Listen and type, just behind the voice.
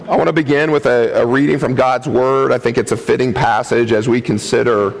I want to begin with a reading from God's Word. I think it's a fitting passage as we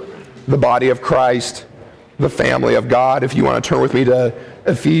consider the body of Christ, the family of God. If you want to turn with me to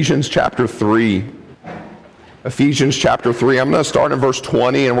Ephesians chapter 3. Ephesians chapter 3. I'm going to start in verse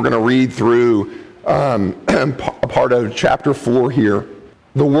 20, and we're going to read through a part of chapter 4 here.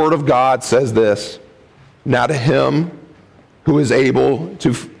 The Word of God says this: "Now to Him who is able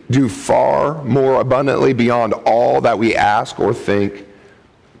to do far more abundantly beyond all that we ask or think,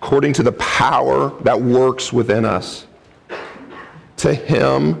 according to the power that works within us. To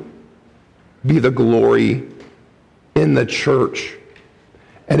Him be the glory in the church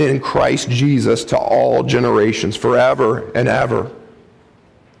and in Christ Jesus to all generations, forever and ever.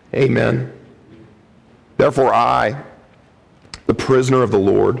 Amen. Therefore I, the prisoner of the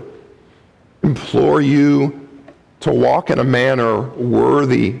Lord, implore you to walk in a manner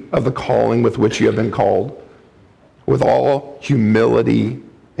worthy of the calling with which you have been called, with all humility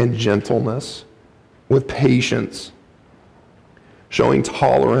and gentleness, with patience, showing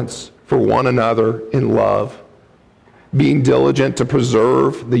tolerance for one another in love, being diligent to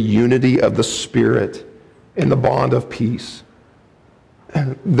preserve the unity of the Spirit in the bond of peace.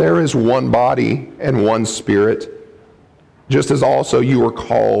 There is one body and one Spirit, just as also you were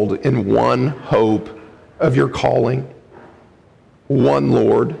called in one hope of your calling, one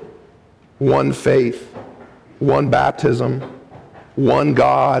Lord, one faith, one baptism, one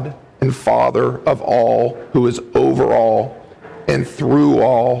God and Father of all, who is over all and through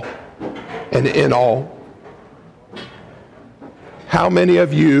all and in all." How many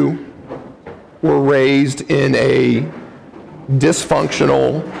of you were raised in a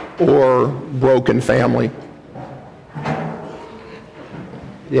dysfunctional or broken family?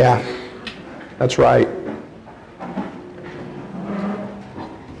 Yeah, that's right.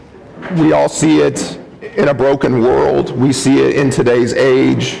 We all see it in a broken world. We see it in today's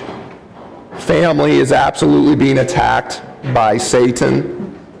age. Family is absolutely being attacked by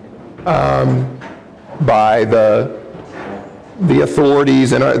Satan, by the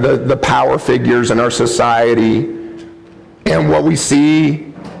authorities and the power figures in our society. And what we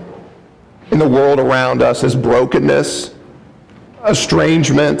see in the world around us is brokenness,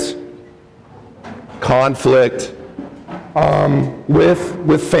 estrangement, conflict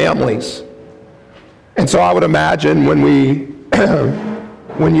with families. And so I would imagine when we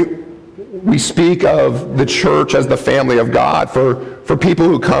speak of the church as the family of God, for people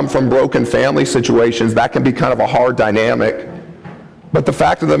who come from broken family situations, that can be kind of a hard dynamic. But the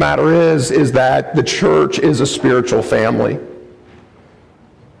fact of the matter is that the church is a spiritual family.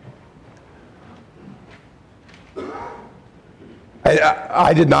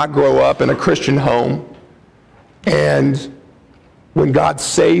 I did not grow up in a Christian home. And when God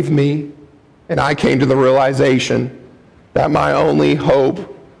saved me, and I came to the realization that my only hope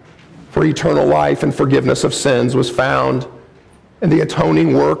for eternal life and forgiveness of sins was found in the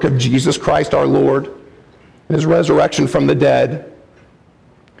atoning work of Jesus Christ our Lord and His resurrection from the dead,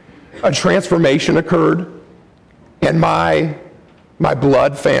 a transformation occurred, and my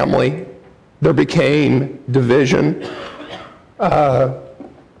blood family, there became division, a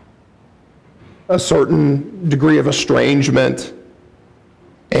certain degree of estrangement,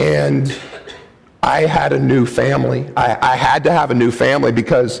 and I had a new family. I had to have a new family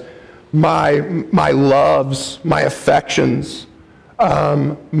because my loves, my affections,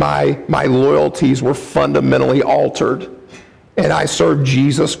 my loyalties were fundamentally altered, and I served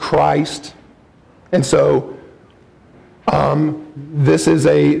Jesus Christ. And so this is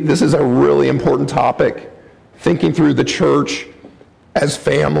a really important topic, thinking through the church as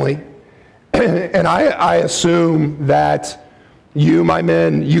family. And I assume that you, my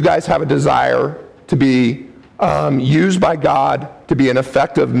men, you guys have a desire to be used by God to be an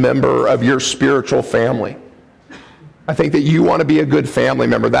effective member of your spiritual family. I think that you want to be a good family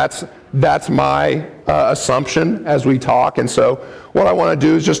member. That's my assumption as we talk. And so what I want to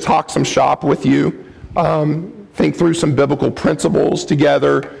do is just talk some shop with you, think through some biblical principles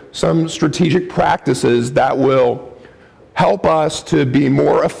together, some strategic practices that will help us to be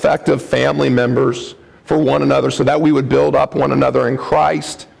more effective family members for one another, so that we would build up one another in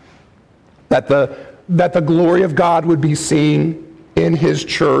Christ, that the glory of God would be seen in His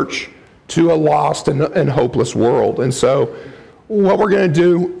church to a lost and hopeless world. And so what we're going to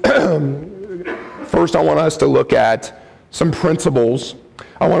do, first I want us to look at some principles.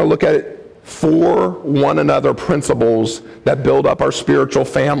 I want to look at 4 one another principles that build up our spiritual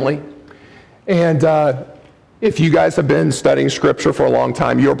family. And if you guys have been studying Scripture for a long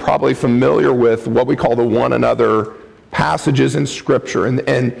time, you're probably familiar with what we call the one another passages in Scripture.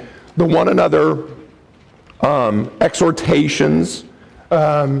 And the one another exhortations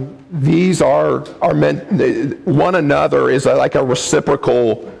These are meant, one another is like a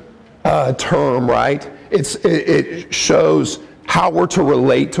reciprocal term, right? It shows how we're to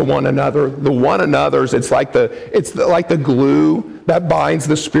relate to one another. The one another's, it's like the glue that binds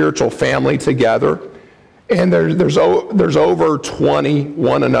the spiritual family together. And there's over 20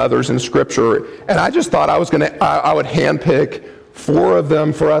 one another's in Scripture. And I just thought I would handpick 4 of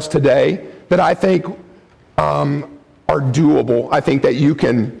them for us today that I think are doable. I think that you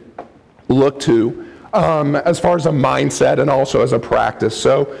can look to as far as a mindset and also as a practice.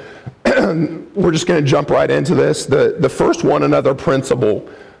 So we're just going to jump right into this. The first one another principle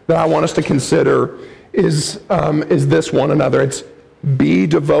that I want us to consider is this one another. It's be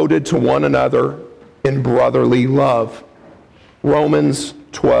devoted to one another in brotherly love. Romans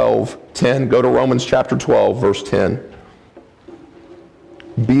 12:10. Go to Romans chapter 12, verse 10.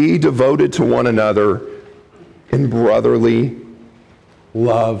 Be devoted to one another in brotherly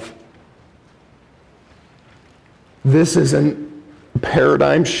love. This is a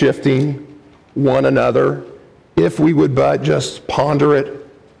paradigm shifting one another if we would but just ponder it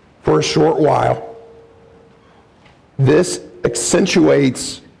for a short while. This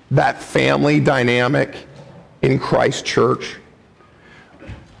accentuates that family dynamic in Christ Church.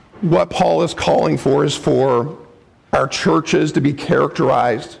 What Paul is calling for is for our churches to be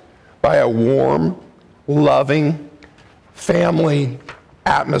characterized by a warm, loving, family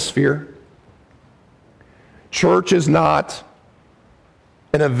atmosphere. Church is not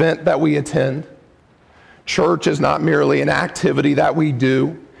an event that we attend. Church is not merely an activity that we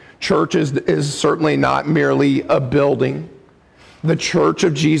do. Church is certainly not merely a building. The Church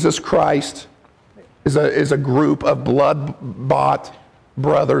of Jesus Christ is a group of blood-bought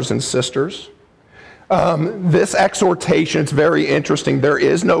brothers and sisters. This exhortation, it's very interesting. There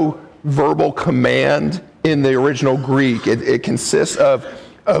is no verbal command in the original Greek. It consists of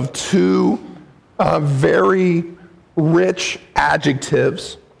 2 very rich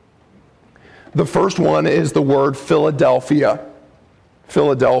adjectives. The first one is the word Philadelphia.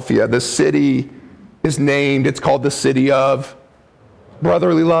 Philadelphia. The city is named, it's called the city of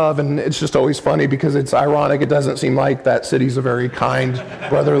brotherly love, and it's just always funny because it's ironic. It doesn't seem like that city's a very kind,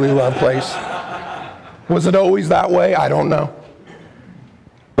 brotherly love place. Was it always that way? I don't know.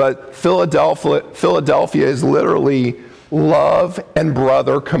 But Philadelphia is literally love and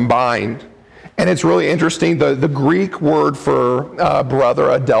brother combined. And it's really interesting, the Greek word for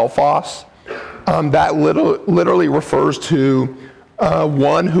brother, adelphos, that literally refers to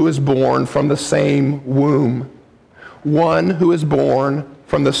one who is born from the same womb. One who is born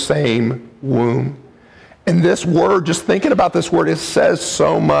from the same womb. And this word, just thinking about this word, it says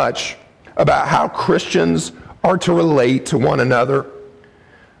so much about how Christians are to relate to one another.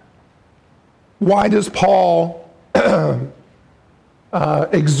 Why does Paul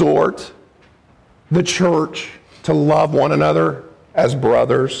exhort the church to love one another as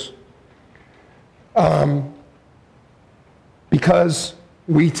brothers? Because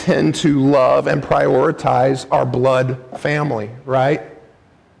we tend to love and prioritize our blood family, right?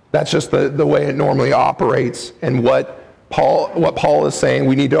 That's just the way it normally operates. And what Paul is saying,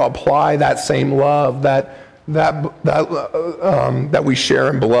 we need to apply that same love that we share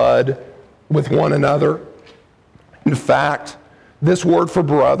in blood with one another. In fact, this word for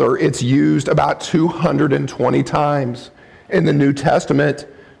brother, it's used about 220 times in the New Testament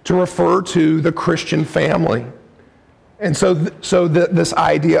to refer to the Christian family. And so this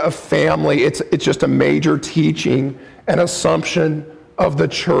idea of family, it's just a major teaching and assumption of the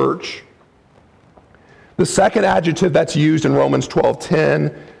church. The second adjective that's used in Romans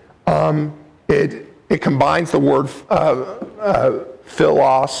 12:10, it combines the word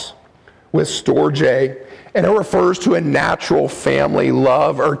philos with storge, and it refers to a natural family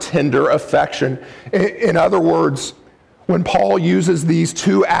love or tender affection. In other words, when Paul uses these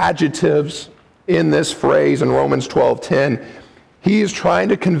 2 adjectives in this phrase in Romans 12:10, he is trying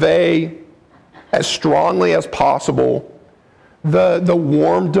to convey as strongly as possible the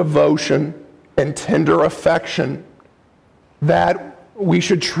warm devotion and tender affection that we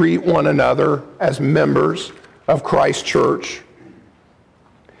should treat one another as members of Christ's church.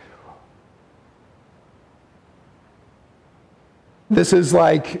 This is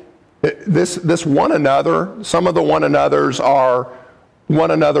like this one another. Some of the one another's are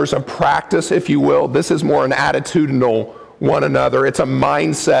one another's of practice, if you will. This is more an attitudinal one another. It's a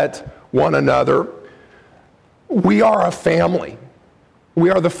mindset one another. We are a family. We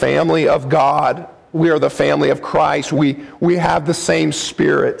are the family of God. We are the family of Christ. We have the same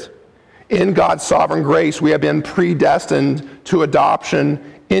spirit. In God's sovereign grace, we have been predestined to adoption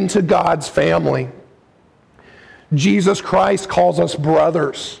into God's family. Jesus Christ calls us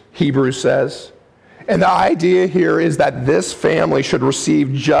brothers, Hebrews says. And the idea here is that this family should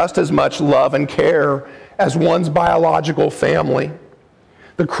receive just as much love and care as one's biological family.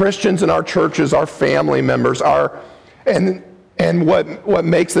 The Christians in our churches are family members. And what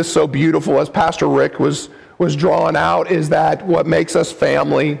makes this so beautiful, as Pastor Rick was drawing out, is that what makes us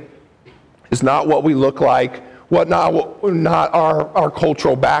family is not what we look like, not our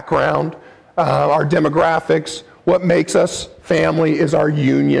cultural background, our demographics. What makes us family is our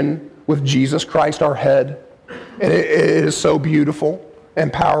union with Jesus Christ, our head. And it is so beautiful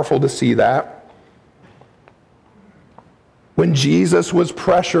and powerful to see that. When Jesus was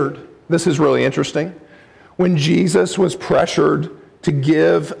pressured, this is really interesting. When Jesus was pressured to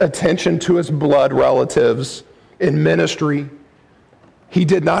give attention to his blood relatives in ministry, he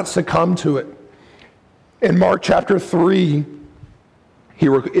did not succumb to it. In Mark chapter 3,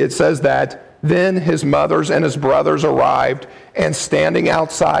 it says that then his mothers and his brothers arrived, and standing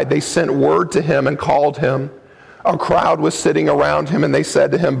outside, they sent word to him and called him. A crowd was sitting around him, and they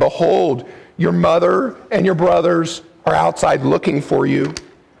said to him, "Behold, your mother and your brothers are outside looking for you."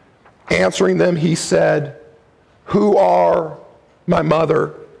 Answering them, he said, "Who are my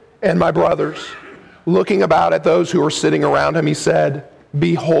mother and my brothers?" Looking about at those who were sitting around him, he said,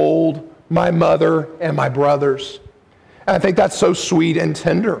 "Behold, my mother and my brothers." And I think that's so sweet and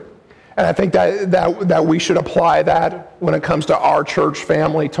tender. And I think that we should apply that when it comes to our church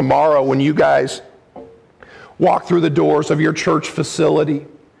family tomorrow when you guys walk through the doors of your church facility.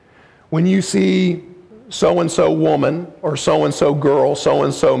 When you see so-and-so woman or so-and-so girl,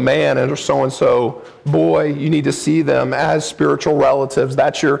 so-and-so man, or so-and-so boy, you need to see them as spiritual relatives.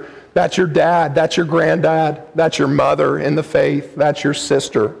 That's your dad, that's your granddad, that's your mother in the faith, that's your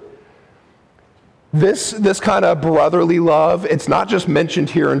sister. This kind of brotherly love, it's not just mentioned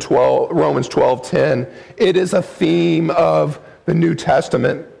here in Romans 12:10. It is a theme of the New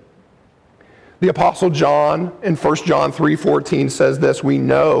Testament. The Apostle John in 1 John 3:14 says this, "We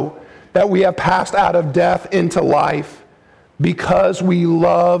know that we have passed out of death into life because we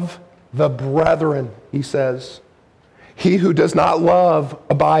love the brethren," he says. "He who does not love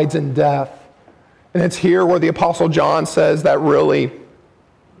abides in death." And it's here where the Apostle John says that really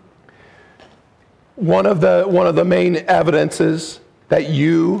one of the main evidences that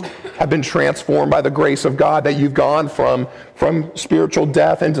you have been transformed by the grace of God, that you've gone from spiritual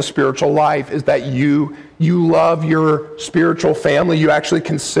death into spiritual life, is that you love your spiritual family. You actually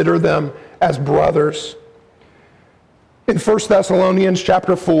consider them as brothers. In 1 Thessalonians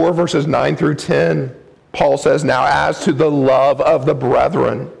chapter 4, verses 9 through 10, Paul says, "Now as to the love of the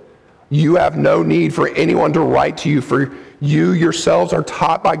brethren, you have no need for anyone to write to you, for you yourselves are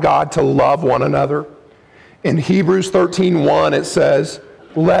taught by God to love one another." In Hebrews 13:1, it says,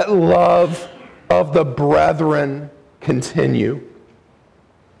 "Let love of the brethren continue."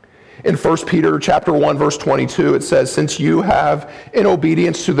 In 1 Peter chapter 1, verse 22, it says, "Since you have, in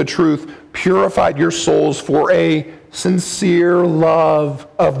obedience to the truth, purified your souls for a sincere love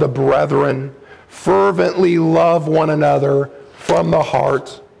of the brethren, fervently love one another from the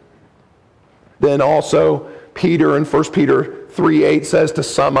heart." Then also Peter in 1 Peter 3:8 says, to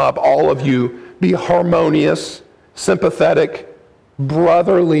sum up, "All of you be harmonious, sympathetic,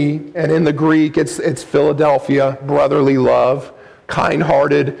 brotherly," and in the Greek it's Philadelphia, brotherly love,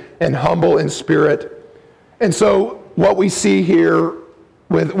 kind-hearted and humble in spirit. And so what we see here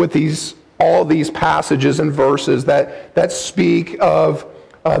with all these passages and verses that speak of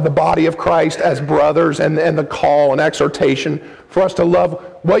the body of Christ as brothers and the call and exhortation for us to love,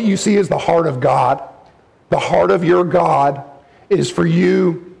 what you see is the heart of God. The heart of your God is for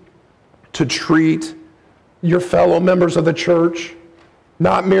you to treat your fellow members of the church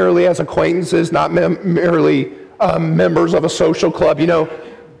not merely as acquaintances, not merely members of a social club. You know,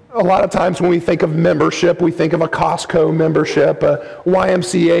 a lot of times when we think of membership, we think of a Costco membership, a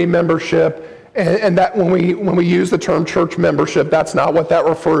YMCA membership, and that when we use the term church membership, that's not what that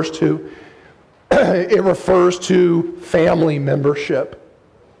refers to. It refers to family membership,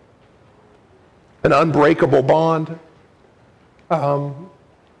 an unbreakable bond.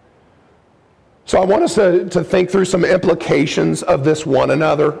 So I want us to think through some implications of this one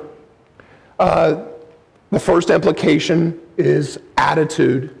another. The first implication is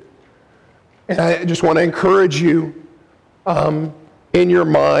attitude. And I just want to encourage you in your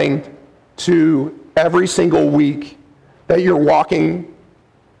mind to every single week that you're walking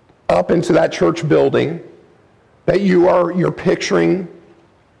up into that church building, that you're picturing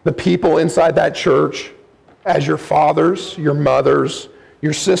the people inside that church as your fathers, your mothers,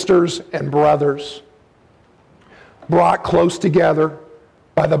 your sisters and brothers, brought close together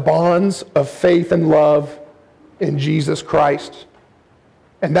by the bonds of faith and love in Jesus Christ.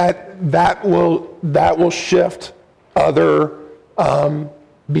 And that will shift other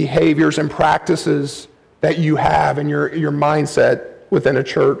behaviors and practices that you have in your mindset within a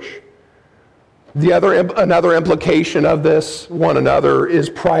church. Another implication of this one another is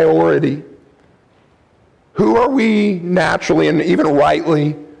priority. Who are we naturally and even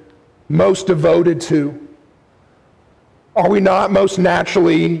rightly most devoted to? Are we not most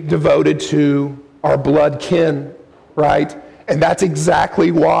naturally devoted to our blood kin, right? And that's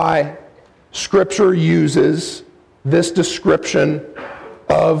exactly why Scripture uses this description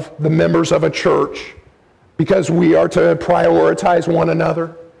of the members of a church, because we are to prioritize one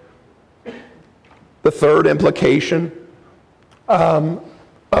another. The third implication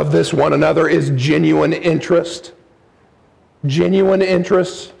of this one another is genuine interest. Genuine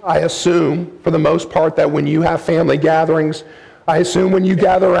interest, I assume, for the most part, that when you have family gatherings, I assume when you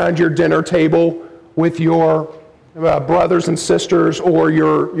gather around your dinner table with your brothers and sisters, or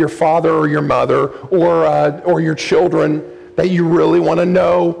your father or your mother, or your children, that you really want to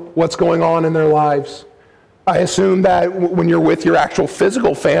know what's going on in their lives. I assume that when you're with your actual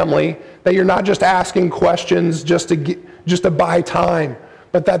physical family, that you're not just asking questions just to buy time,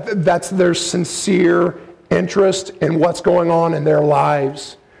 but that's their sincere interest in what's going on in their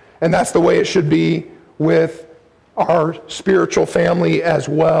lives. And that's the way it should be with our spiritual family as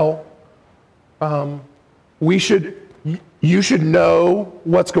well. You should know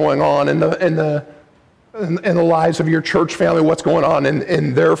what's going on in the lives of your church family, what's going on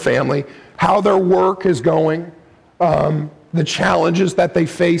in their family, how their work is going, the challenges that they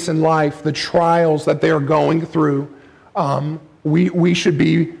face in life, the trials that they are going through. We should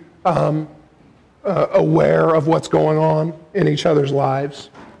be aware of what's going on in each other's lives.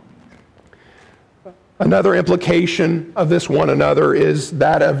 Another implication of this one another is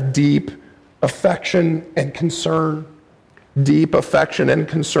that of deep affection and concern. Deep affection and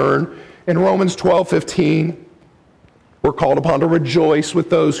concern. In Romans 12:15, we're called upon to rejoice with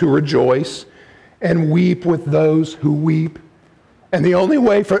those who rejoice and weep with those who weep. And the only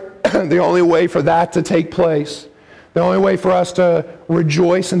way for that to take place, the only way for us to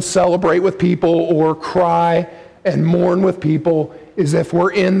rejoice and celebrate with people or cry and mourn with people, is if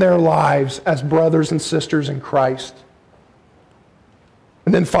we're in their lives as brothers and sisters in Christ.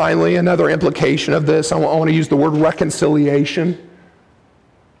 And then finally, another implication of this, I want to use the word reconciliation.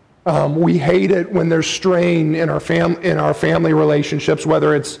 We hate it when there's strain in our family relationships,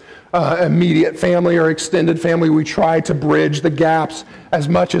 whether it's immediate family or extended family. We try to bridge the gaps as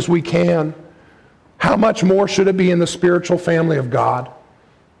much as we can. How much more should it be in the spiritual family of God?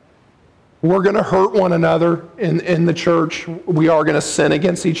 We're going to hurt one another in the church. We are going to sin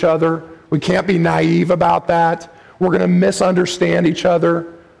against each other. We can't be naive about that. We're going to misunderstand each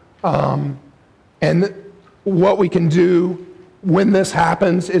other. And what we can do when this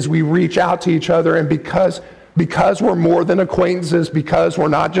happens is we reach out to each other, and because we're more than acquaintances, because we're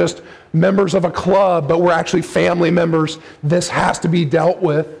not just members of a club, but we're actually family members, this has to be dealt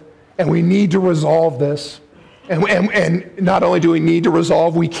with, and we need to resolve this. And not only do we need to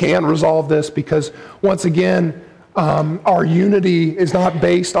resolve, we can resolve this, because once again, our unity is not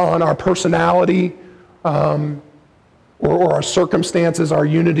based on our personality or our circumstances. Our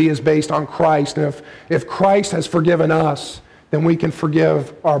unity is based on Christ. And if Christ has forgiven us, then we can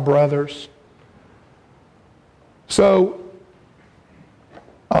forgive our brothers. So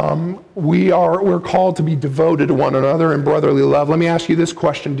we're called to be devoted to one another in brotherly love. Let me ask you this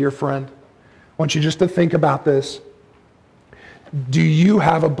question, dear friend. I want you just to think about this. Do you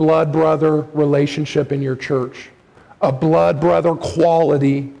have a blood brother relationship in your church? A blood brother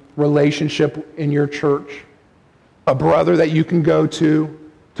quality relationship in your church? A brother that you can go to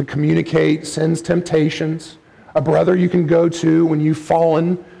communicate sin's temptations? A brother you can go to when you've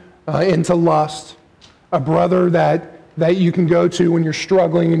fallen into lust? A brother that you can go to when you're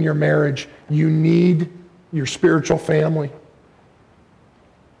struggling in your marriage? You need your spiritual family.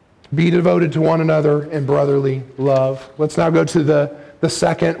 Be devoted to one another in brotherly love. Let's now go to the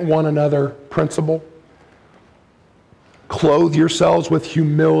second one another principle. Clothe yourselves with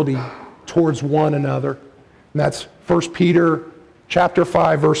humility towards one another. And that's 1 Peter chapter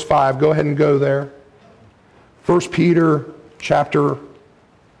 5, verse 5. Go ahead and go there. 1 Peter chapter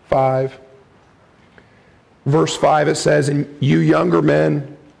 5. Verse 5, it says, "And you younger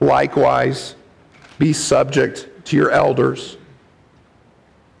men, likewise, be subject to your elders.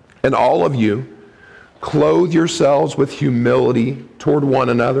 And all of you, clothe yourselves with humility toward one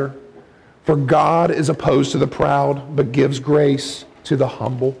another. For God is opposed to the proud, but gives grace to the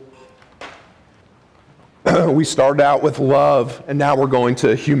humble." We started out with love, and now we're going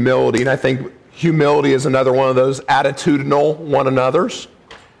to humility. And I think Humility is another one of those attitudinal one another's.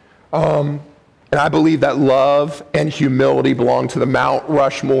 And I believe that love and humility belong to the Mount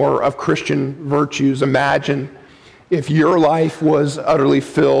Rushmore of Christian virtues. Imagine if your life was utterly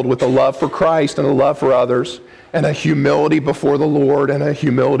filled with a love for Christ and a love for others, and a humility before the Lord and a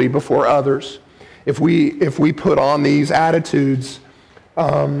humility before others. If we put on these attitudes,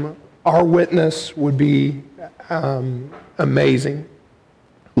 our witness would be amazing.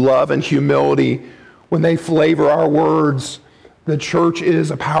 Love and humility, when they flavor our words, the church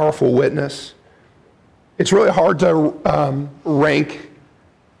is a powerful witness. It's really hard to rank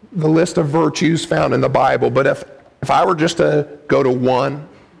the list of virtues found in the Bible, but if I were just to go to one,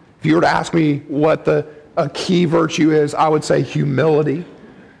 if you were to ask me what a key virtue is, I would say humility.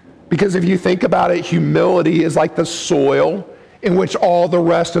 Because if you think about it, humility is like the soil in which all the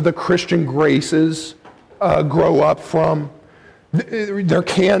rest of the Christian graces grow up from. There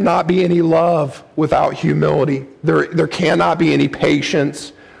cannot be any love without humility. There cannot be any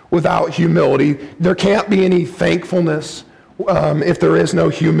patience without humility. There can't be any thankfulness if there is no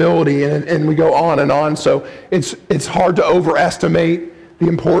humility, and we go on and on. So it's hard to overestimate the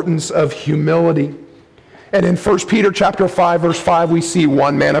importance of humility. And in 1 Peter chapter 5, verse 5, we see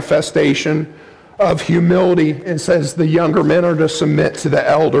one manifestation of humility. It says the younger men are to submit to the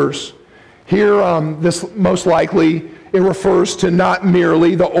elders. Here, this most likely, it refers to not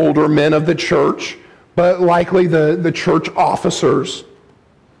merely the older men of the church, but likely the church officers.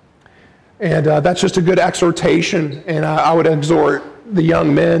 And that's just a good exhortation. And I would exhort the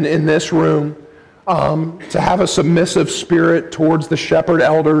young men in this room to have a submissive spirit towards the shepherd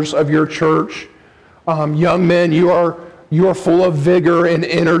elders of your church. Young men, you are full of vigor and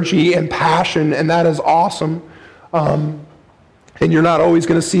energy and passion, and that is awesome. And you're not always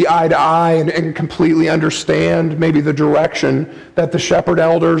going to see eye to eye and completely understand maybe the direction that the shepherd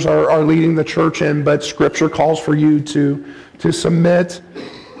elders are leading the church in, but Scripture calls for you to submit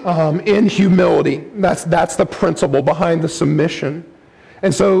in humility. That's the principle behind the submission.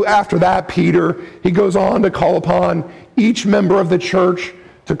 And so after that, Peter, he goes on to call upon each member of the church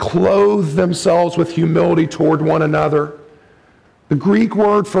to clothe themselves with humility toward one another. The Greek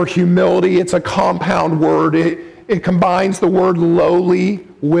word for humility, it's a compound word. It combines the word lowly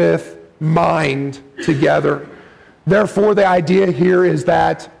with mind together. Therefore, the idea here is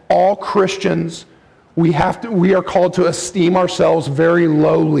that all Christians, we are called to esteem ourselves very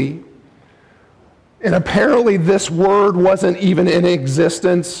lowly. And apparently this word wasn't even in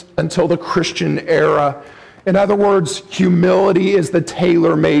existence until the Christian era. In other words, humility is the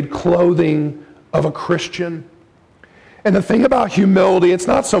tailor-made clothing of a Christian. And the thing about humility, it's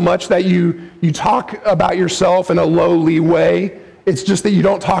not so much that you talk about yourself in a lowly way. It's just that you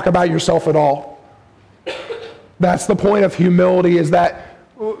don't talk about yourself at all. That's the point of humility, is that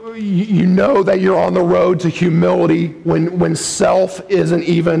you know that you're on the road to humility when self isn't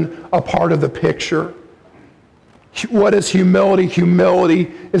even a part of the picture. What is humility?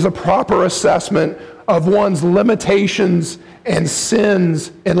 Humility is a proper assessment of one's limitations and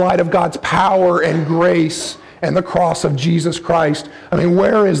sins in light of God's power and grace and the cross of Jesus Christ. I mean,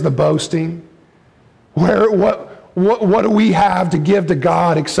 where is the boasting? What do we have to give to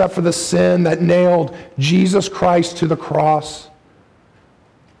God except for the sin that nailed Jesus Christ to the cross?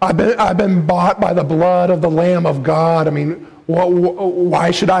 I've been bought by the blood of the Lamb of God. I mean, why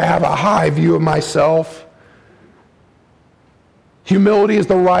should I have a high view of myself? Humility is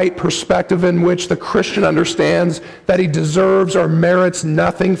the right perspective in which the Christian understands that he deserves or merits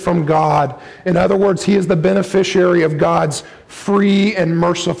nothing from God. In other words, he is the beneficiary of God's free and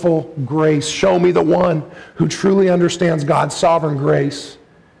merciful grace. Show me the one who truly understands God's sovereign grace,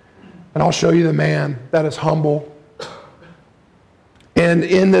 and I'll show you the man that is humble. And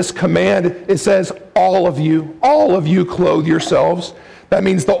in this command, it says, all of you clothe yourselves. That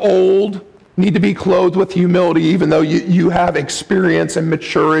means the old need to be clothed with humility. Even though you have experience and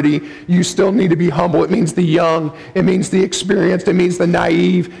maturity, you still need to be humble. It means the young, it means the experienced, it means the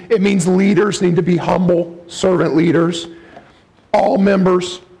naive, it means leaders need to be humble, servant leaders. All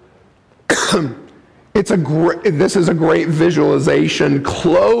members. This is a great visualization.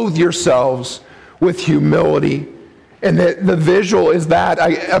 Clothe yourselves with humility. And the visual is that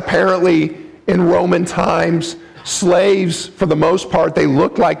apparently in Roman times, slaves, for the most part, they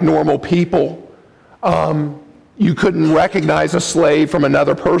looked like normal people. You couldn't recognize a slave from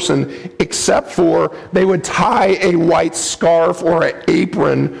another person, except for they would tie a white scarf or an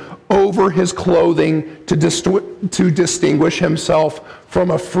apron over his clothing to distinguish himself from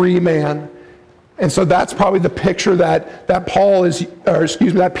a free man. And so that's probably the picture that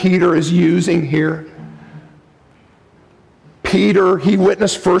Peter is using here. Peter, he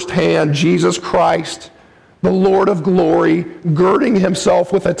witnessed firsthand Jesus Christ, the Lord of glory, girding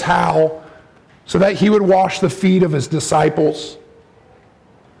himself with a towel so that he would wash the feet of his disciples.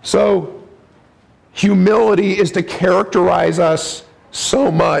 So, humility is to characterize us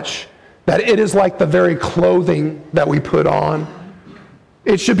so much that it is like the very clothing that we put on.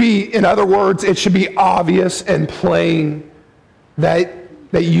 It should be, in other words, it should be obvious and plain that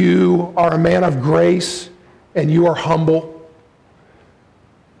you are a man of grace and you are humble.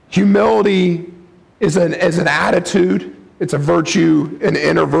 Humility is an attitude. It's a virtue, an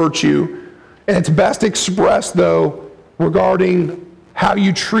inner virtue. And it's best expressed, though, regarding how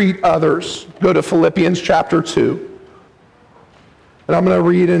you treat others. Go to Philippians chapter 2. And I'm going to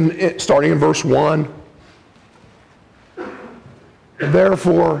read starting in verse 1.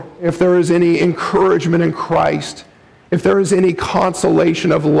 Therefore, if there is any encouragement in Christ, if there is any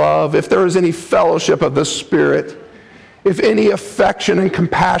consolation of love, if there is any fellowship of the Spirit, if any affection and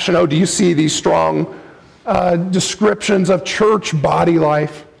compassion, do you see these strong descriptions of church body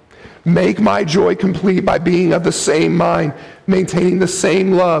life? Make my joy complete by being of the same mind, maintaining the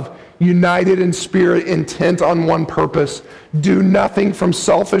same love, united in spirit, intent on one purpose. Do nothing from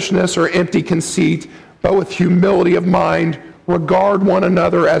selfishness or empty conceit, but with humility of mind, regard one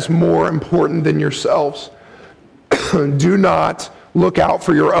another as more important than yourselves. Do not look out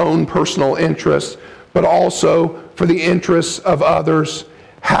for your own personal interests, but also for the interests of others.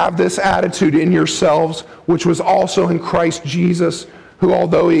 Have this attitude in yourselves, which was also in Christ Jesus, who,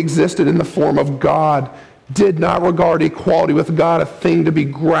 although he existed in the form of God, did not regard equality with God a thing to be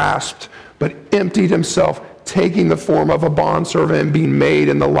grasped, but emptied himself, taking the form of a bondservant and being made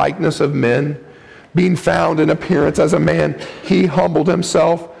in the likeness of men. Being found in appearance as a man, he humbled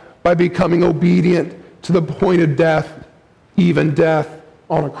himself by becoming obedient to the point of death, even death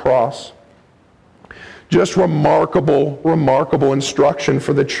on a cross. Just remarkable, remarkable instruction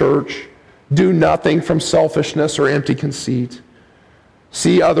for the church. Do nothing from selfishness or empty conceit.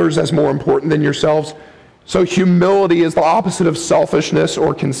 See others as more important than yourselves. So humility is the opposite of selfishness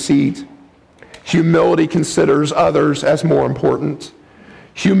or conceit. Humility considers others as more important.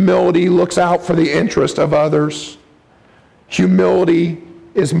 Humility looks out for the interest of others. Humility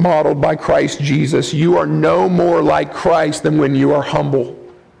is modeled by Christ Jesus. You are no more like Christ than when you are humble.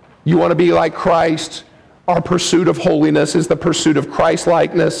 You want to be like Christ. Our pursuit of holiness is the pursuit of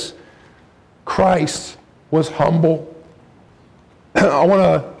Christ-likeness. Christ was humble. I want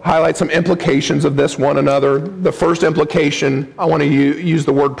to highlight some implications of this one another. The first implication, I want to use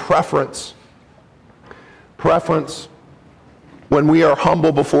the word preference. Preference. When we are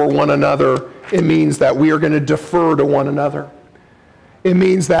humble before one another, it means that we are going to defer to one another. It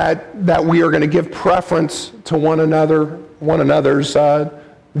means that we are going to give preference to one another's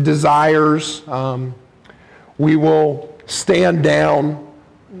desires. We will stand down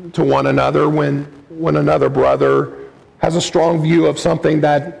to one another when another brother has a strong view of something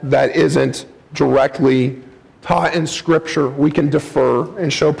that isn't directly taught in Scripture. We can defer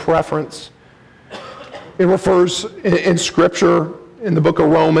and show preference. It refers in Scripture, in the book of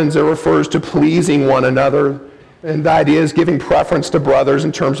Romans, it refers to pleasing one another. And the idea is giving preference to brothers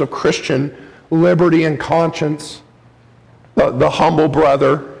in terms of Christian liberty and conscience. The humble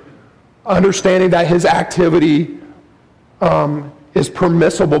brother, understanding that his activity is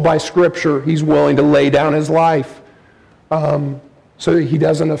permissible by Scripture. He's willing to lay down his life so that he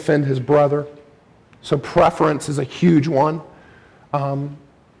doesn't offend his brother. So preference is a huge one.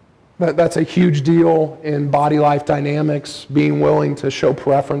 That's a huge deal in body life dynamics, being willing to show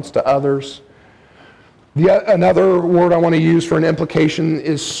preference to others. Another word I want to use for an implication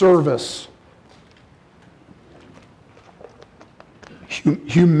is service.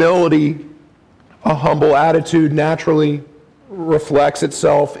 Humility, a humble attitude, naturally reflects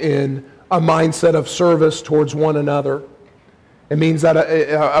itself in a mindset of service towards one another. It means that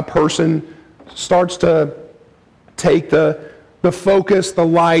a person starts to take the focus, the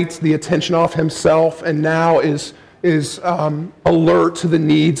light, the attention off himself, and now is alert to the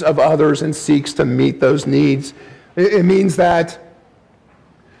needs of others and seeks to meet those needs. It means that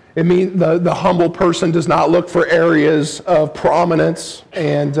the humble person does not look for areas of prominence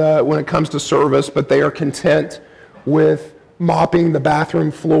and when it comes to service, but they are content with mopping the bathroom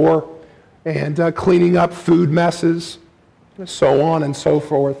floor and cleaning up food messes, so on and so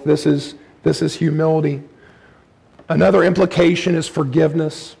forth. This is humility. Another implication is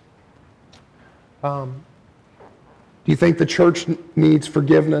forgiveness. Do you think the church needs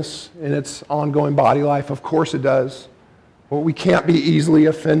forgiveness in its ongoing body life? Of course it does. Well, we can't be easily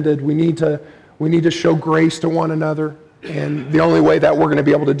offended. We need to show grace to one another. And the only way that we're going to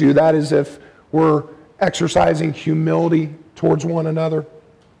be able to do that is if we're exercising humility towards one another.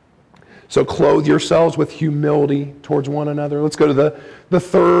 So clothe yourselves with humility towards one another. Let's go to the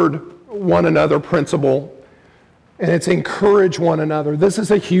third one another principle, and it's encourage one another. This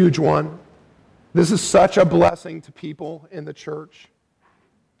is a huge one. This is such a blessing to people in the church.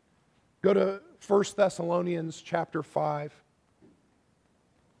 Go to 1 Thessalonians chapter 5.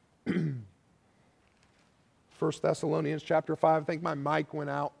 1 Thessalonians chapter 5. I think my mic went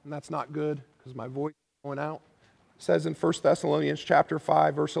out, and that's not good because my voice went out. It says in 1 Thessalonians chapter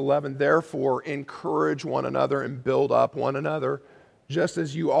 5, verse 11, therefore encourage one another and build up one another, just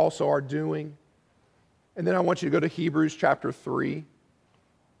as you also are doing. And then I want you to go to Hebrews chapter 3.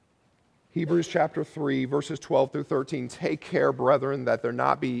 Hebrews chapter 3, verses 12 through 13. Take care, brethren, that there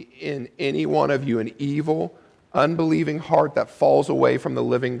not be in any one of you an evil, unbelieving heart that falls away from the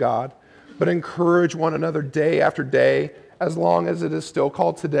living God, but encourage one another day after day, as long as it is still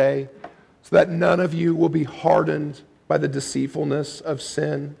called today, so that none of you will be hardened by the deceitfulness of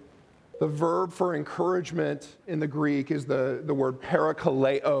sin. The verb for encouragement in the Greek is the word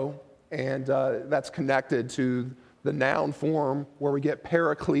parakaleo, and that's connected to the noun form where we get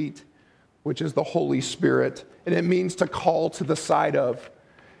paraclete, which is the Holy Spirit, and it means to call to the side of.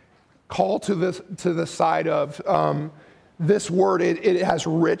 Call to the side of. This word, it has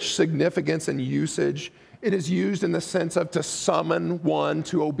rich significance and usage. It is used in the sense of to summon one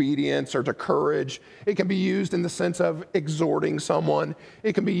to obedience or to courage. It can be used in the sense of exhorting someone.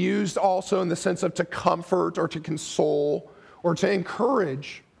 It can be used also in the sense of to comfort or to console or to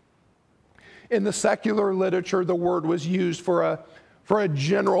encourage. In the secular literature, the word was used for a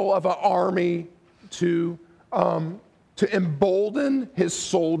general of an army to embolden his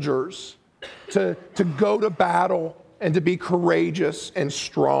soldiers to go to battle and to be courageous and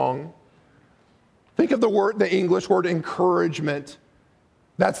strong. Think of the English word encouragement.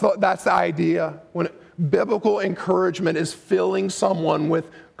 That's the idea. When biblical encouragement is filling someone with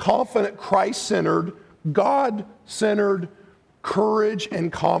confident, Christ-centered, God-centered courage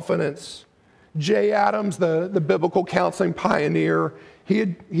and confidence. Jay Adams, the biblical counseling pioneer,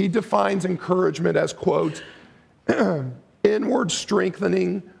 he defines encouragement as, quote, inward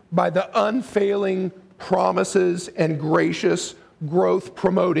strengthening by the unfailing promises and gracious growth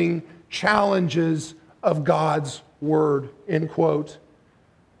promoting challenges of God's word, end quote.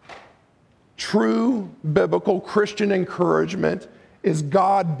 True biblical Christian encouragement is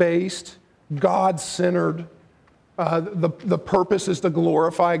God-based, God-centered. The purpose is to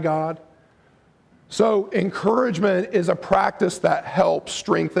glorify God. So encouragement is a practice that helps,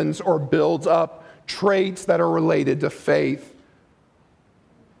 strengthens, or builds up traits that are related to faith.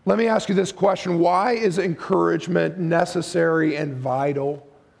 Let me ask you this question. Why is encouragement necessary and vital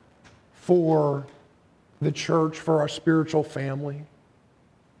for the church, for our spiritual family?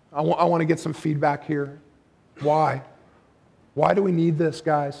 I want to get some feedback here. Why? Why do we need this,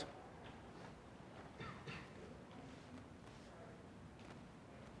 guys?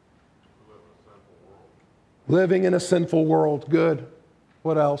 Living in a sinful world. Good.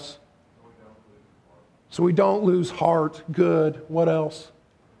 What else? So we don't lose heart. Good. What else?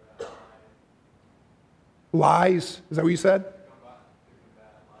 Lies. Is that what you said?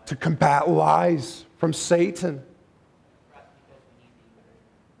 To combat lies from Satan.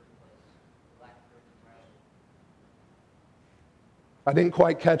 I didn't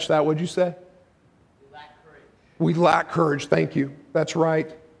quite catch that. What did you say? We lack courage. We lack courage. Thank you. That's right.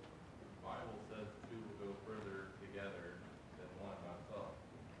 The Bible says two will go further together than one by themselves.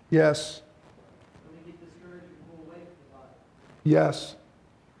 Yes. When we get discouraged, we pull away from the body. Yes.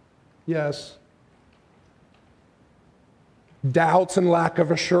 Yes. Doubts and lack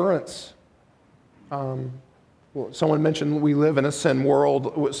of assurance. Someone mentioned we live in a sin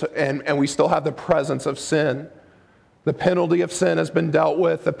world, and we still have the presence of sin. The penalty of sin has been dealt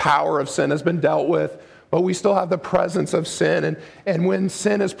with. The power of sin has been dealt with. But we still have the presence of sin. And when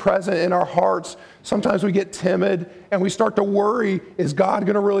sin is present in our hearts, sometimes we get timid and we start to worry, is God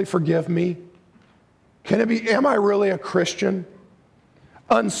going to really forgive me? Am I really a Christian?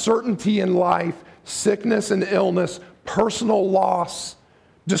 Uncertainty in life, sickness and illness, personal loss,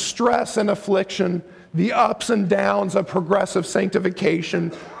 distress and affliction, the ups and downs of progressive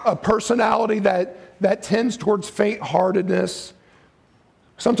sanctification, a personality that tends towards faint-heartedness.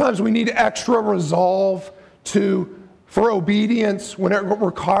 Sometimes we need extra resolve for obedience when it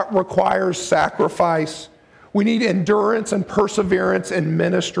requires sacrifice. We need endurance and perseverance in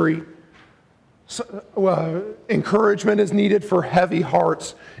ministry. Encouragement is needed for heavy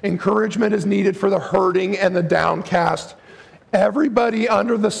hearts. Encouragement is needed for the hurting and the downcast. Everybody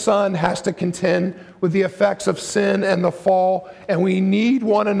under the sun has to contend with the effects of sin and the fall, and we need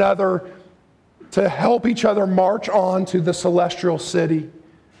one another to help each other march on to the celestial city.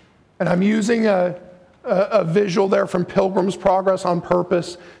 And I'm using a visual there from Pilgrim's Progress on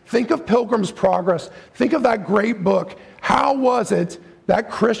purpose. Think of Pilgrim's Progress. Think of that great book. How was it that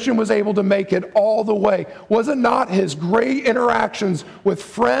Christian was able to make it all the way? Was it not his great interactions with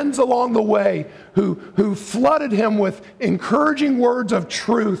friends along the way who flooded him with encouraging words of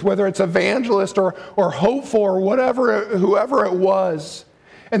truth, whether it's evangelist or hopeful or whoever it was?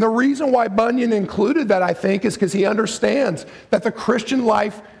 And the reason why Bunyan included that, I think, is because he understands that the Christian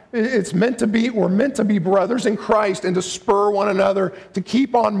life, we're meant to be brothers in Christ and to spur one another to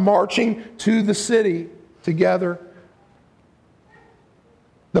keep on marching to the city together.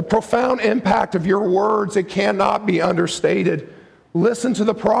 The profound impact of your words, it cannot be understated. Listen to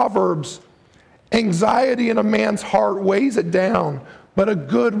the Proverbs. Anxiety in a man's heart weighs it down, but a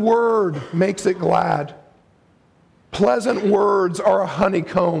good word makes it glad. Pleasant words are a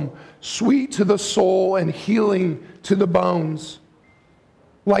honeycomb, sweet to the soul and healing to the bones.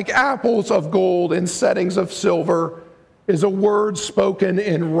 Like apples of gold in settings of silver is a word spoken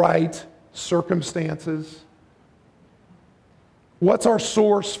in right circumstances. What's our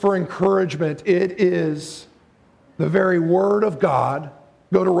source for encouragement? It is the very Word of God.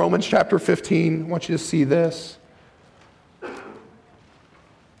 Go to Romans chapter 15. I want you to see this.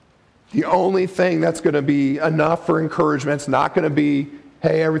 The only thing that's going to be enough for encouragement is not going to be,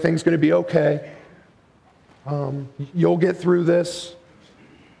 hey, everything's going to be okay. You'll get through this.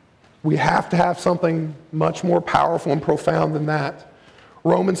 We have to have something much more powerful and profound than that.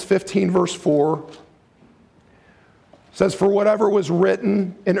 Romans 15, verse 4 says, "For whatever was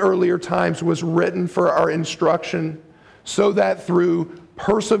written in earlier times was written for our instruction, so that through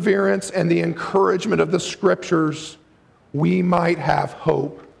perseverance and the encouragement of the Scriptures, we might have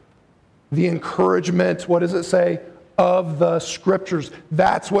hope." The encouragement, what does it say? Of the Scriptures.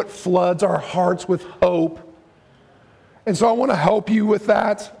 That's what floods our hearts with hope. And so I want to help you with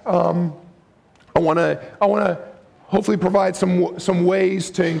that. I want to hopefully provide some ways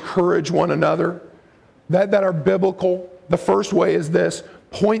to encourage one another that are biblical. The first way is this: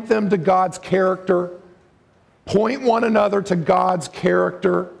 point them to God's character. Point one another to God's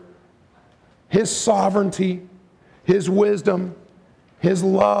character, His sovereignty, His wisdom, His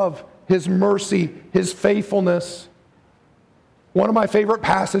love, His mercy, His faithfulness. One of my favorite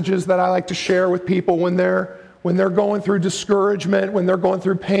passages that I like to share with people when they're going through discouragement, when they're going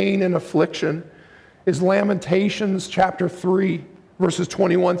through pain and affliction, is Lamentations chapter 3, verses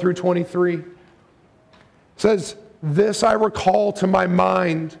 21 through 23. It says, "This I recall to my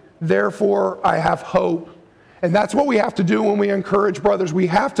mind, therefore I have hope." And that's what we have to do when we encourage brothers. We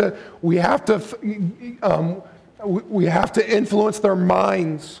have to influence their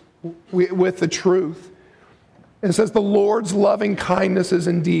minds with the truth. And it says, "The Lord's loving kindnesses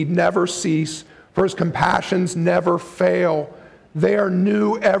indeed never cease, for His compassions never fail. They are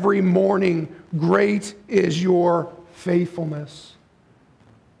new every morning. Great is your faithfulness."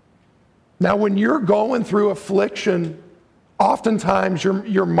 Now, when you're going through affliction, oftentimes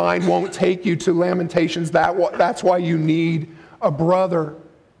your mind won't take you to Lamentations. That's why you need a brother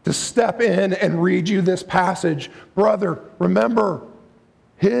to step in and read you this passage. Brother, remember,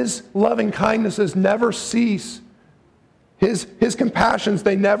 His loving kindnesses never cease. His compassions,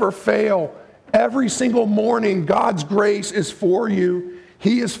 they never fail. Every single morning, God's grace is for you.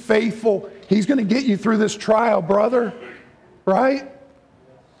 He is faithful. He's going to get you through this trial, brother. Right?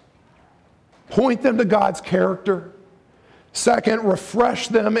 Point them to God's character. Second, refresh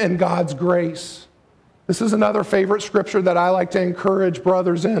them in God's grace. This is another favorite scripture that I like to encourage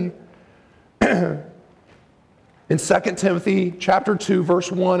brothers in. In 2 Timothy chapter 2,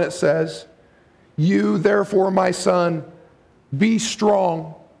 verse 1, it says, "You, therefore, my son, be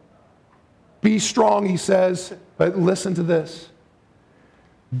strong." Be strong, he says, but listen to this.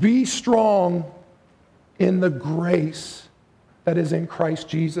 Be strong in the grace that is in Christ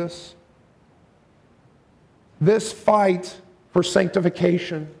Jesus. This fight for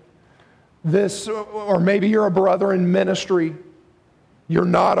sanctification, or maybe you're a brother in ministry, you're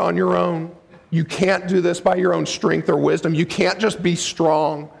not on your own. You can't do this by your own strength or wisdom. You can't just be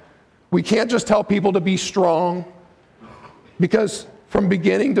strong. We can't just tell people to be strong, because from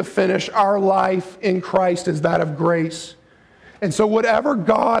beginning to finish, our life in Christ is that of grace. And so whatever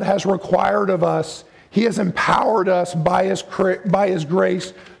God has required of us, He has empowered us by His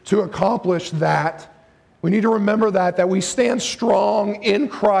grace to accomplish that. We need to remember that we stand strong in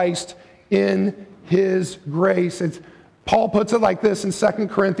Christ in His grace. Paul puts it like this in 2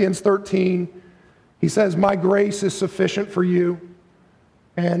 Corinthians 13. He says, "My grace is sufficient for you."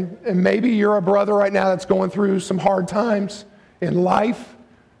 And maybe you're a brother right now that's going through some hard times in life.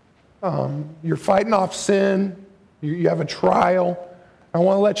 you're fighting off sin, you have a trial, I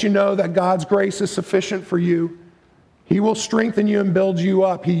want to let you know that God's grace is sufficient for you. He will strengthen you and build you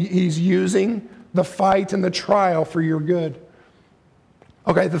up. He's using the fight and the trial for your good.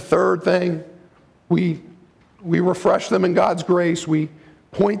 Okay, the third thing, we refresh them in God's grace. We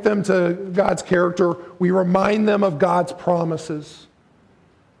point them to God's character. We remind them of God's promises.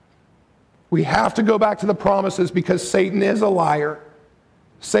 We have to go back to the promises because Satan is a liar.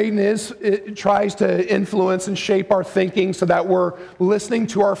 Satan tries to influence and shape our thinking so that we're listening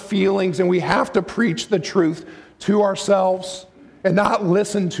to our feelings, and we have to preach the truth to ourselves and not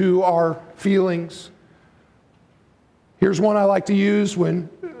listen to our feelings. Here's one I like to use when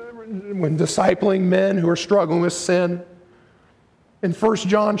discipling men who are struggling with sin. In 1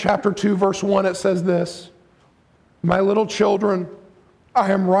 John chapter 2, verse 1, it says this, "My little children,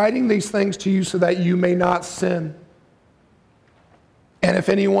 I am writing these things to you so that you may not sin. And if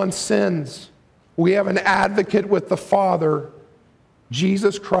anyone sins, we have an advocate with the Father,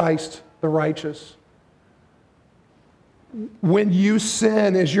 Jesus Christ the righteous." When you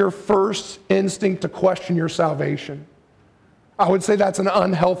sin, is your first instinct to question your salvation? I would say that's an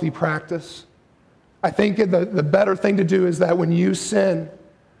unhealthy practice. I think the better thing to do is that when you sin,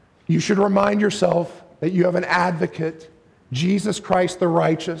 you should remind yourself that you have an advocate, Jesus Christ the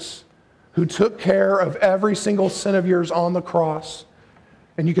righteous, who took care of every single sin of yours on the cross.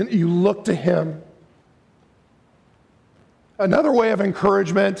 And you look to him. Another way of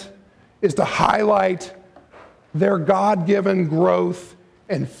encouragement is to highlight their God-given growth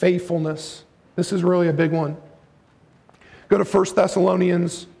and faithfulness. This is really a big one. Go to 1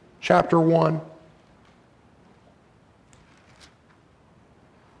 Thessalonians chapter 1.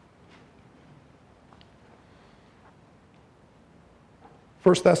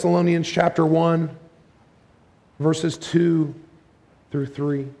 First Thessalonians chapter 1, verses 2 through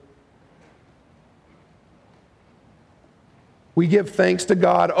 3. We give thanks to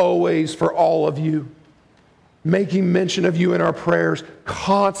God always for all of you, making mention of you in our prayers,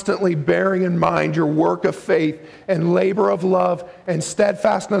 constantly bearing in mind your work of faith and labor of love and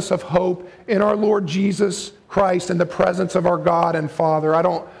steadfastness of hope in our Lord Jesus Christ in the presence of our God and Father.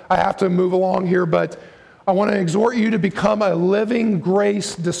 I have to move along here, but I want to exhort you to become a living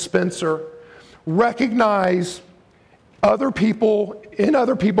grace dispenser. Recognize other people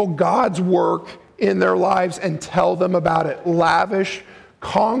God's work in their lives and tell them about it. Lavish,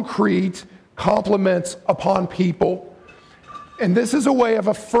 concrete compliments upon people. And this is a way of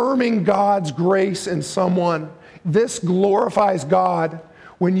affirming God's grace in someone. This glorifies God.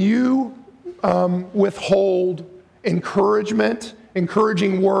 When you withhold encouragement,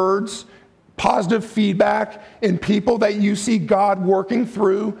 encouraging words, positive feedback in people that you see God working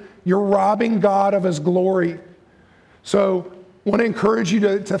through, you're robbing God of his glory. So I want to encourage you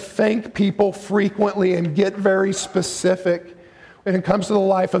to thank people frequently and get very specific when it comes to the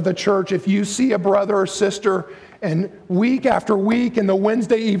life of the church. If you see a brother or sister and week after week in the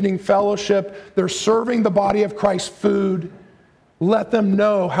Wednesday evening fellowship, they're serving the body of Christ food, let them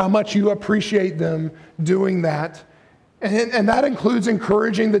know how much you appreciate them doing that. And that includes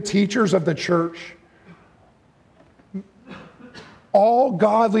encouraging the teachers of the church. All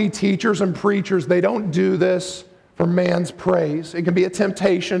godly teachers and preachers, they don't do this for man's praise. It can be a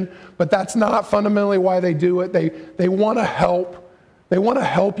temptation, but that's not fundamentally why they do it. They want to help. They want to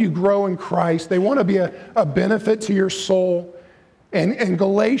help you grow in Christ. They want to be a benefit to your soul. And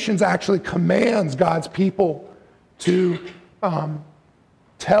Galatians actually commands God's people to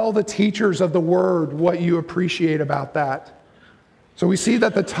tell the teachers of the word what you appreciate about that. So we see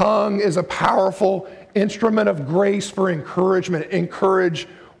that the tongue is a powerful instrument of grace for encouragement. Encourage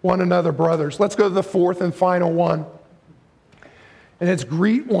one another, brothers. Let's go to the fourth and final one. And it's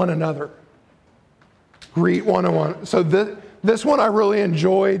greet one another. Greet one another. So this one I really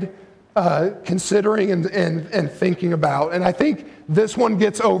enjoyed considering and thinking about. And I think this one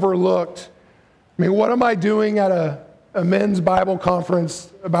gets overlooked. I mean, what am I doing at a men's Bible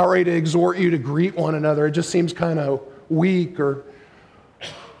conference about ready to exhort you to greet one another? It just seems kind of weak.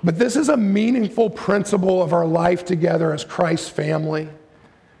 But this is a meaningful principle of our life together as Christ's family.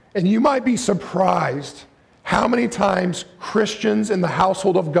 And you might be surprised how many times Christians in the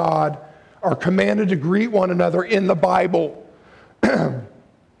household of God are commanded to greet one another in the Bible.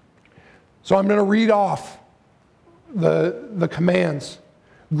 So I'm going to read off the commands.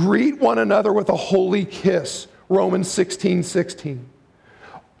 Greet one another with a holy kiss. Romans 16:16.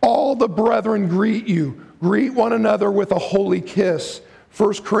 All the brethren greet you. Greet one another with a holy kiss.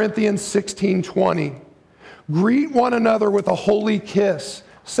 1 Corinthians 16:20. Greet one another with a holy kiss.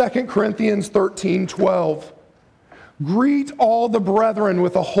 2 Corinthians 13:12. Greet all the brethren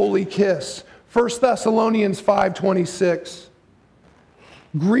with a holy kiss. 1 Thessalonians 5:26.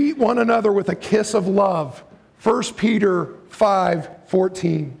 Greet one another with a kiss of love. 1 Peter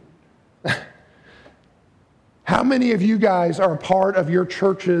 5:14. How many of you guys are a part of your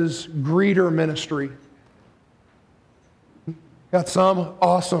church's greeter ministry? Got some?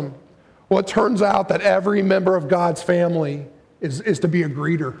 Awesome. Well, it turns out that every member of God's family is to be a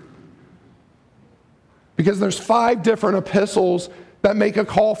greeter. Because there's 5 different epistles that make a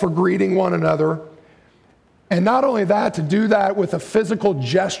call for greeting one another. And not only that, to do that with a physical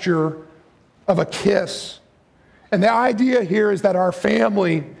gesture of a kiss. And the idea here is that our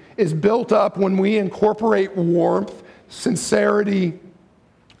family is built up when we incorporate warmth, sincerity,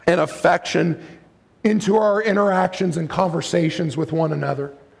 and affection into our interactions and conversations with one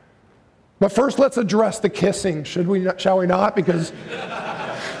another. But first, let's address the kissing, shall we not? Because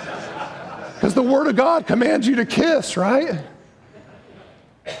the Word of God commands you to kiss, right?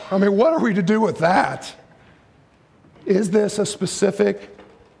 I mean, what are we to do with that? Is this a specific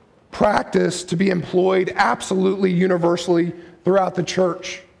practice to be employed absolutely universally throughout the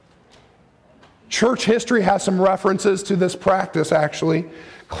church? Church history has some references to this practice, actually.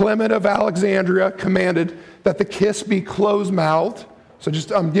 Clement of Alexandria commanded that the kiss be closed-mouthed. So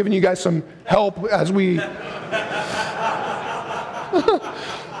I'm giving you guys some help as we...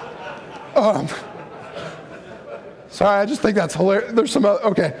 Sorry, I just think that's hilarious. There's some other,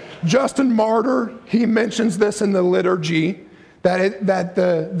 okay. Justin Martyr, he mentions this in the liturgy, that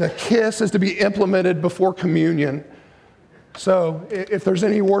the kiss is to be implemented before communion. So if there's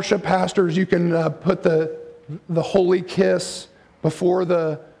any worship pastors, you can put the holy kiss before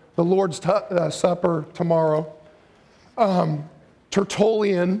the Lord's Supper tomorrow.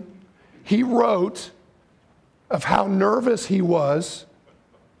 Tertullian, he wrote of how nervous he was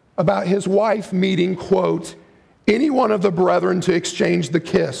about his wife meeting, quote, any one of the brethren to exchange the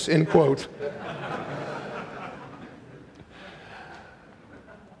kiss, end quote.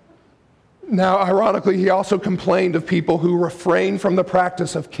 Now, ironically, he also complained of people who refrained from the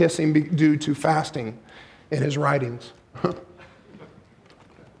practice of kissing due to fasting in his writings.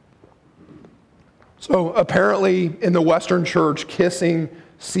 So apparently in the Western church, kissing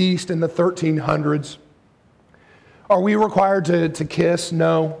ceased in the 1300s. Are we required to kiss?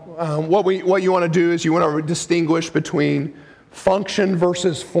 No. What you want to do is you want to distinguish between function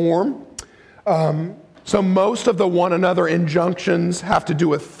versus form. So most of the one another injunctions have to do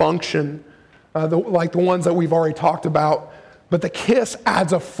with function, like the ones that we've already talked about. But the kiss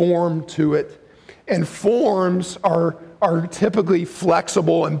adds a form to it. And forms are typically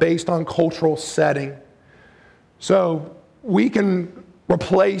flexible and based on cultural setting. So we can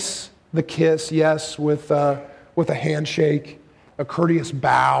replace the kiss, yes, with a handshake, a courteous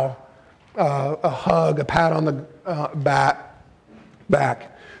bow, a hug, a pat on the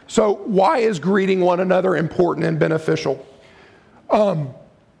back. So why is greeting one another important and beneficial?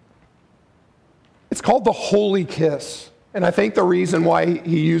 It's called the holy kiss. And I think the reason why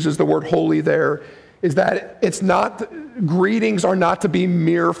he uses the word holy there is that greetings are not to be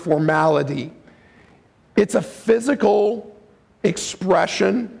mere formality. It's a physical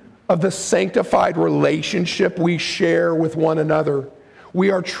expression of the sanctified relationship we share with one another.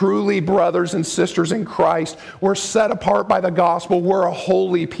 We are truly brothers and sisters in Christ. We're set apart by the gospel. We're a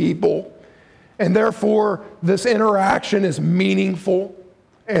holy people. And therefore, this interaction is meaningful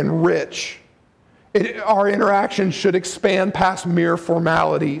and rich. Our interaction should expand past mere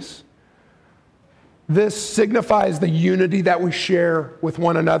formalities. This signifies the unity that we share with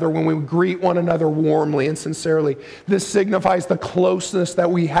one another when we greet one another warmly and sincerely. This signifies the closeness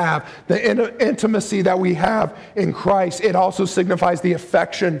that we have, the intimacy that we have in Christ. It also signifies the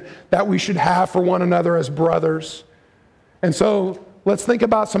affection that we should have for one another as brothers. And so let's think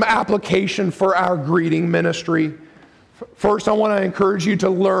about some application for our greeting ministry. First, I want to encourage you to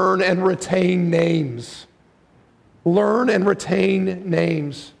learn and retain names. Learn and retain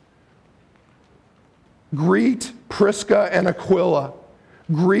names. Greet Prisca and Aquila.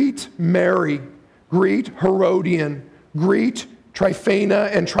 Greet Mary. Greet Herodian. Greet Tryphena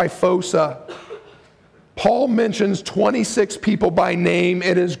and Tryphosa. Paul mentions 26 people by name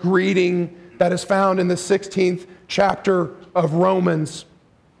in his greeting that is found in the 16th chapter of Romans.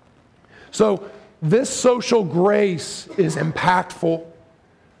 So this social grace is impactful.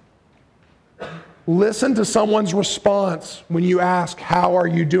 Listen to someone's response when you ask, how are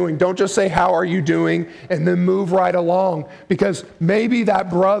you doing? Don't just say, how are you doing? And then move right along. Because maybe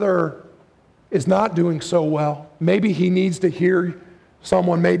that brother is not doing so well. Maybe he needs to hear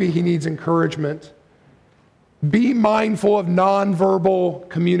someone. Maybe he needs encouragement. Be mindful of nonverbal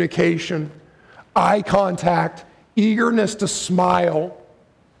communication, eye contact, eagerness to smile.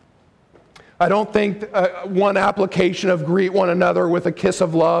 I don't think one application of greet one another with a kiss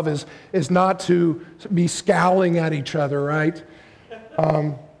of love is not to be scowling at each other, right?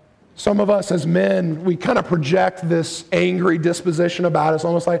 Some of us as men, we kind of project this angry disposition about us,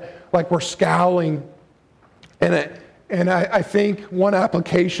 almost like we're scowling. And I think one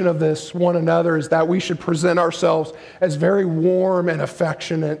application of this one another is that we should present ourselves as very warm and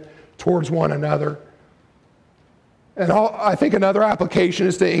affectionate towards one another. And I think another application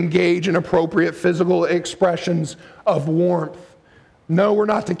is to engage in appropriate physical expressions of warmth. No, we're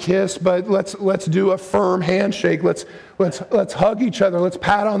not to kiss, but let's do a firm handshake. Let's hug each other. Let's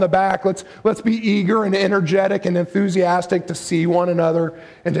pat on the back. Let's be eager and energetic and enthusiastic to see one another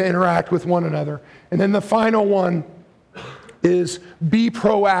and to interact with one another. And then the final one is be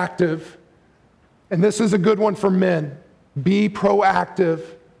proactive. And this is a good one for men. Be proactive.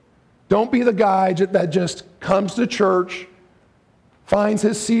 Don't be the guy that just comes to church, finds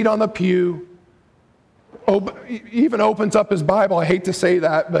his seat on the pew, even opens up his Bible. I hate to say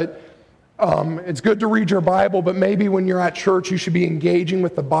that, but it's good to read your Bible, but maybe when you're at church, you should be engaging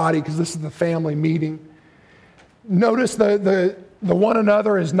with the body because this is the family meeting. Notice the one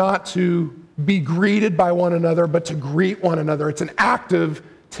another is not to be greeted by one another, but to greet one another. It's an active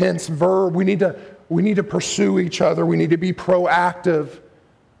tense verb. We need to pursue each other. We need to be proactive.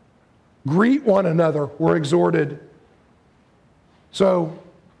 Greet one another, we're exhorted. So,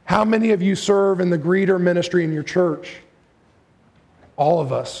 how many of you serve in the greeter ministry in your church? All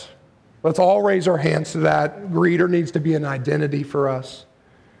of us. Let's all raise our hands to that. Greeter needs to be an identity for us.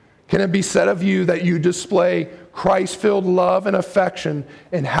 Can it be said of you that you display Christ-filled love and affection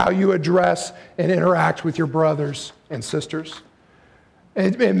in how you address and interact with your brothers and sisters?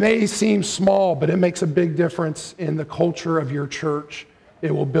 It may seem small, but it makes a big difference in the culture of your church.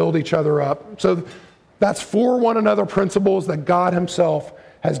 It will build each other up. So that's for one another principles that God himself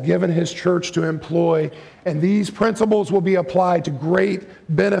has given his church to employ. And these principles will be applied to great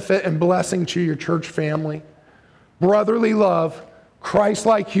benefit and blessing to your church family. Brotherly love,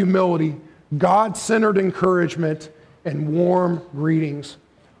 Christ-like humility, God-centered encouragement, and warm greetings.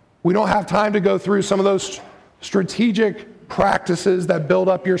 We don't have time to go through some of those strategic practices that build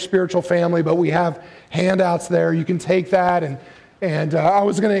up your spiritual family, but we have handouts there. You can take that and I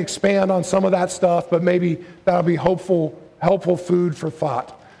was going to expand on some of that stuff, but maybe that'll be helpful food for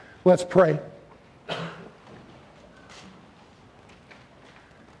thought. Let's pray.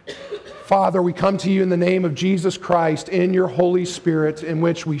 Father, we come to you in the name of Jesus Christ in your Holy Spirit in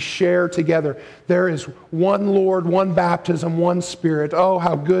which we share together. There is one Lord, one baptism, one Spirit. Oh,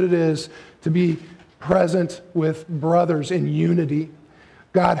 how good it is to be present with brothers in unity.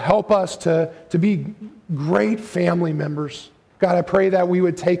 God, help us to be great family members. God, I pray that we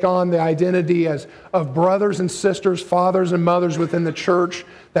would take on the identity of brothers and sisters, fathers and mothers within the church,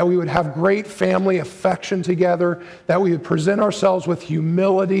 that we would have great family affection together, that we would present ourselves with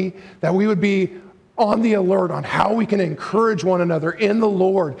humility, that we would be on the alert on how we can encourage one another in the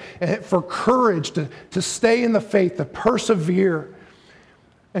Lord, and for courage to stay in the faith, to persevere.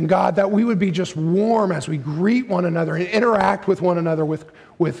 And God, that we would be just warm as we greet one another and interact with one another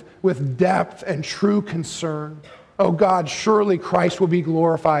with depth and true concern. Oh God, surely Christ will be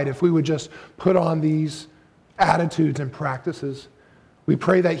glorified if we would just put on these attitudes and practices. We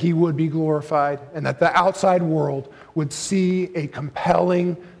pray that he would be glorified and that the outside world would see a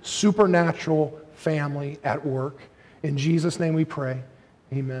compelling, supernatural family at work. In Jesus' name we pray.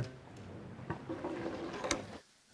 Amen.